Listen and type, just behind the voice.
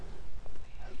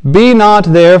Be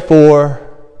not therefore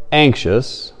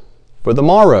anxious for the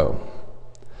morrow.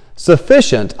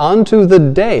 Sufficient unto the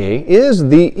day is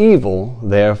the evil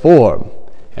therefore.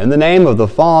 In the name of the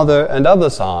Father, and of the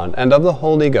Son, and of the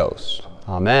Holy Ghost.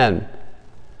 Amen.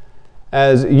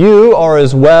 As you are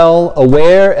as well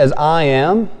aware as I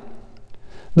am,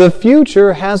 the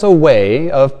future has a way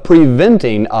of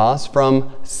preventing us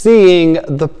from seeing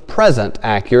the present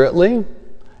accurately,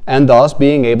 and thus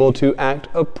being able to act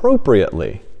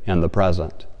appropriately in the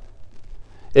present.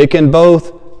 It can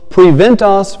both prevent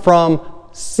us from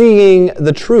seeing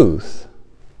the truth,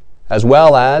 as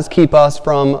well as keep us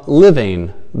from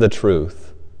living the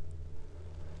truth.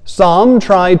 Some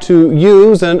try to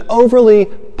use an overly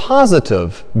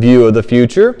positive view of the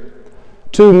future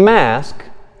to mask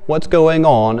what's going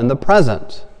on in the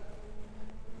present.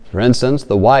 For instance,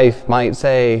 the wife might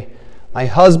say, "My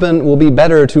husband will be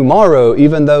better tomorrow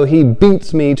even though he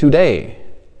beats me today."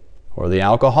 Or the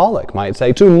alcoholic might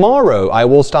say, "Tomorrow I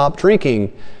will stop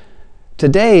drinking.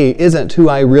 Today isn't who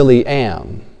I really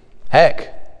am." Heck,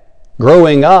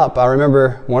 growing up, I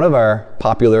remember one of our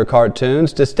popular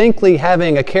cartoons distinctly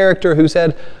having a character who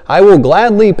said, "I will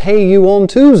gladly pay you on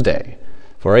Tuesday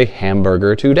for a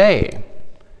hamburger today."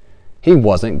 He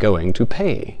wasn't going to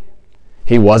pay.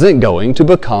 He wasn't going to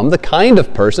become the kind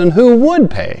of person who would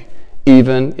pay,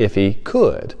 even if he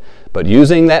could. But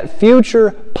using that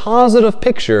future positive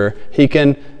picture, he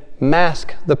can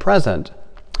mask the present.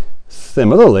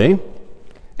 Similarly,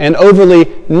 an overly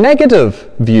negative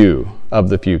view of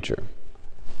the future,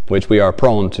 which we are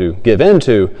prone to give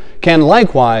into, can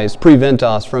likewise prevent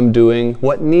us from doing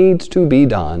what needs to be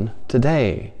done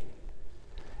today.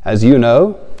 As you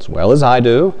know, as well as I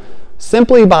do,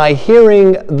 simply by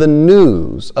hearing the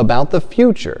news about the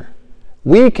future,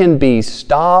 we can be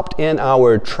stopped in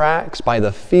our tracks by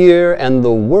the fear and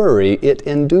the worry it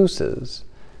induces.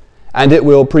 And it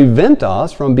will prevent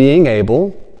us from being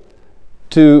able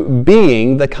to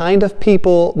being the kind of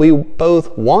people we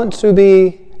both want to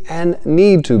be and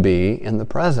need to be in the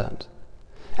present.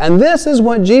 And this is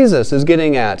what Jesus is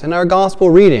getting at in our gospel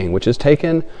reading, which is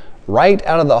taken right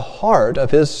out of the heart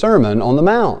of his Sermon on the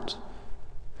Mount.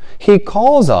 He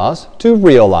calls us to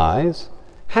realize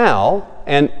how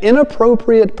an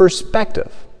inappropriate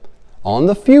perspective on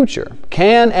the future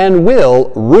can and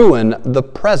will ruin the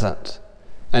present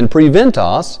and prevent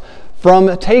us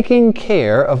from taking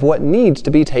care of what needs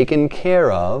to be taken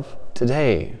care of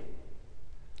today.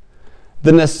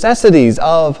 The necessities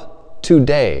of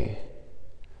today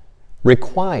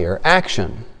require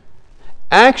action.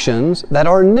 Actions that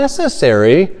are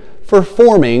necessary for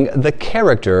forming the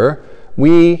character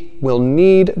we will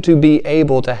need to be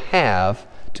able to have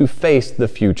to face the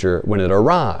future when it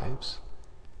arrives.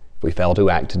 If we fail to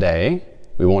act today,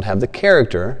 we won't have the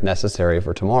character necessary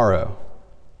for tomorrow.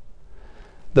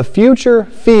 The future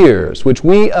fears which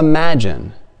we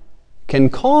imagine can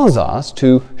cause us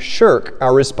to shirk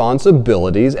our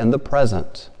responsibilities in the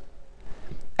present.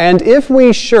 And if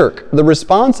we shirk the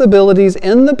responsibilities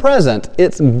in the present,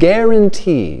 it's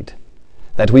guaranteed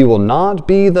that we will not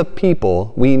be the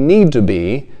people we need to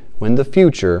be when the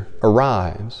future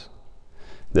arrives.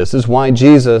 This is why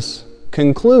Jesus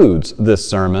concludes this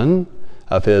sermon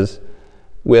of his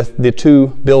with the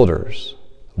two builders,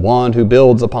 one who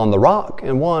builds upon the rock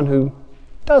and one who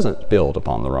doesn't build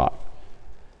upon the rock.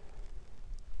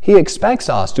 He expects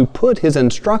us to put his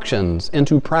instructions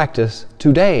into practice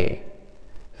today.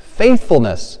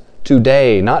 Faithfulness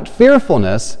today, not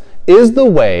fearfulness, is the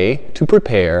way to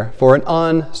prepare for an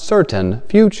uncertain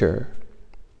future.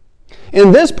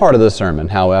 In this part of the sermon,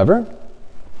 however,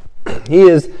 he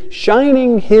is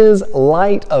shining his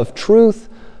light of truth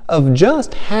of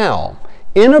just how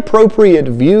inappropriate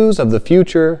views of the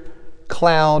future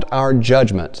cloud our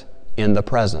judgment in the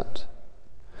present.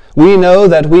 We know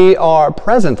that we are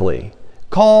presently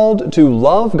called to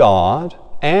love God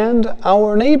and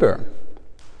our neighbor,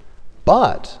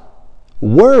 but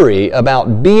worry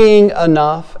about being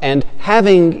enough and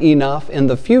having enough in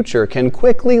the future can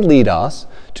quickly lead us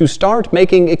to start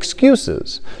making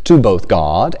excuses to both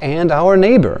God and our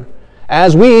neighbor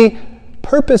as we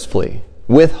purposefully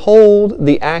withhold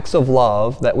the acts of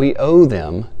love that we owe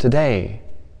them today.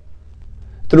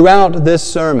 Throughout this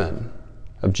sermon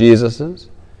of Jesus's,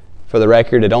 for the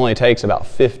record, it only takes about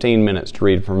 15 minutes to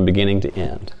read from beginning to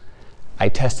end. I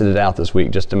tested it out this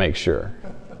week just to make sure.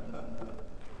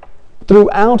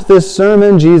 Throughout this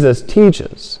sermon, Jesus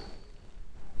teaches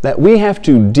that we have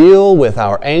to deal with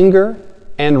our anger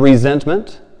and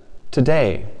resentment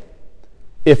today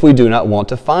if we do not want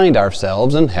to find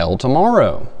ourselves in hell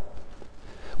tomorrow.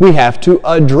 We have to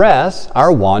address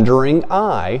our wandering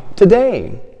eye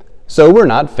today so we're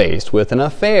not faced with an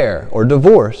affair or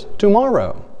divorce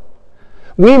tomorrow.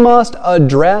 We must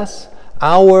address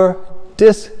our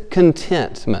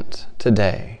discontentment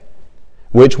today,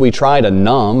 which we try to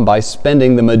numb by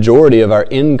spending the majority of our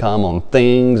income on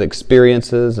things,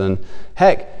 experiences, and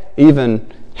heck, even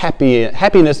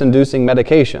happiness-inducing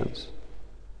medications.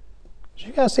 Did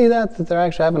you guys see that they're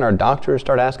actually having our doctors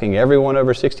start asking everyone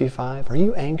over 65, are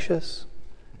you anxious?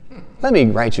 Let me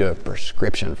write you a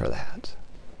prescription for that.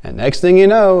 And next thing you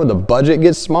know, the budget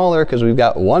gets smaller because we've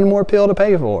got one more pill to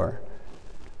pay for.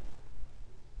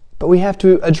 But we have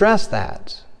to address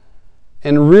that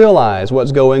and realize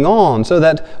what's going on so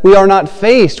that we are not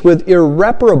faced with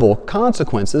irreparable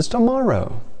consequences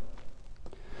tomorrow.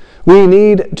 We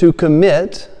need to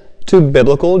commit to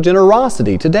biblical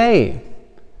generosity today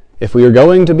if we are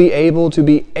going to be able to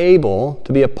be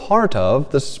a part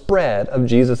of the spread of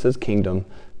Jesus' kingdom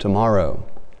tomorrow.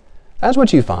 That's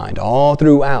what you find all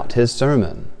throughout his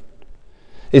sermon.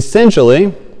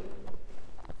 Essentially,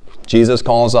 Jesus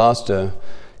calls us to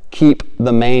keep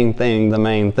the main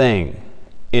thing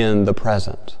in the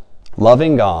present.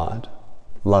 Loving God,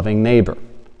 loving neighbor.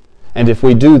 And if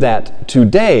we do that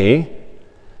today,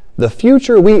 the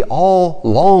future we all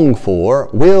long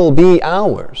for will be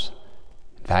ours.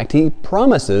 In fact, he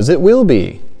promises it will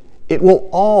be. It will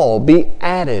all be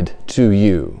added to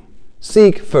you.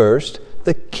 Seek first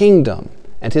the kingdom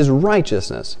and his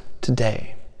righteousness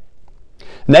today.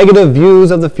 Negative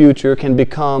views of the future can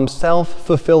become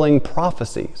self-fulfilling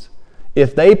prophecies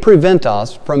if they prevent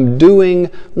us from doing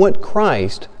what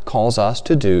Christ calls us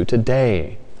to do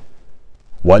today.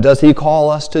 What does he call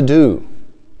us to do?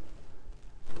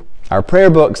 Our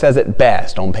prayer book says it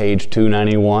best on page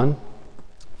 291.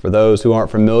 For those who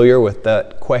aren't familiar with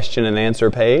that question and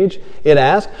answer page, it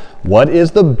asks, what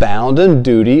is the bounden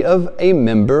duty of a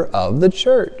member of the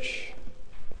church?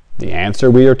 The answer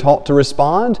we are taught to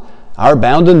respond, our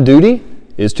bounden duty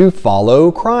is to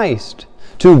follow Christ,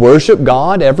 to worship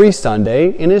God every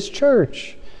Sunday in his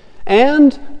church,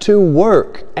 and to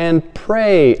work and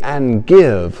pray and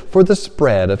give for the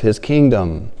spread of his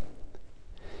kingdom.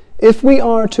 If we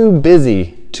are too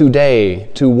busy today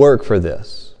to work for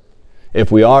this, if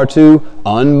we are too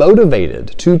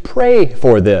unmotivated to pray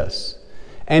for this,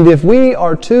 and if we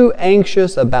are too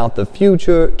anxious about the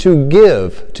future to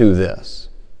give to this,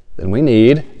 then we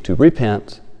need to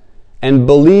repent and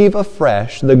believe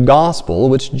afresh the gospel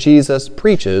which Jesus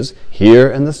preaches here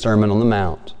in the Sermon on the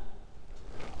Mount.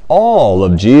 All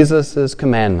of Jesus'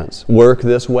 commandments work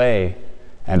this way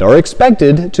and are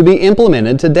expected to be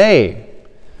implemented today.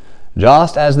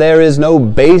 Just as there is no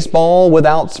baseball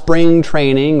without spring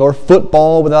training or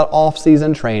football without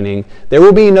off-season training, there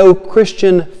will be no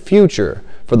Christian future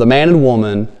for the man and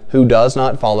woman who does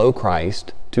not follow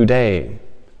Christ today.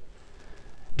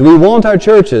 Do we want our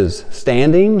churches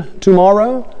standing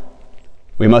tomorrow?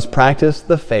 We must practice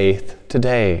the faith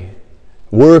today,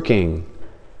 working,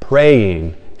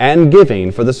 praying, and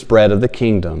giving for the spread of the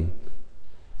kingdom.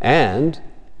 And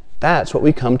that's what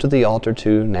we come to the altar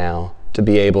to now to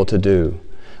be able to do.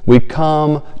 We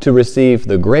come to receive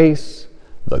the grace,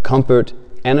 the comfort,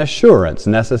 and assurance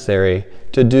necessary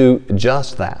to do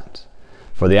just that.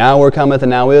 For the hour cometh and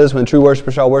now is when true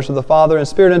worshipers shall worship the Father in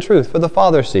spirit and truth, for the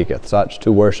Father seeketh such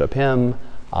to worship him.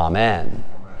 Amen.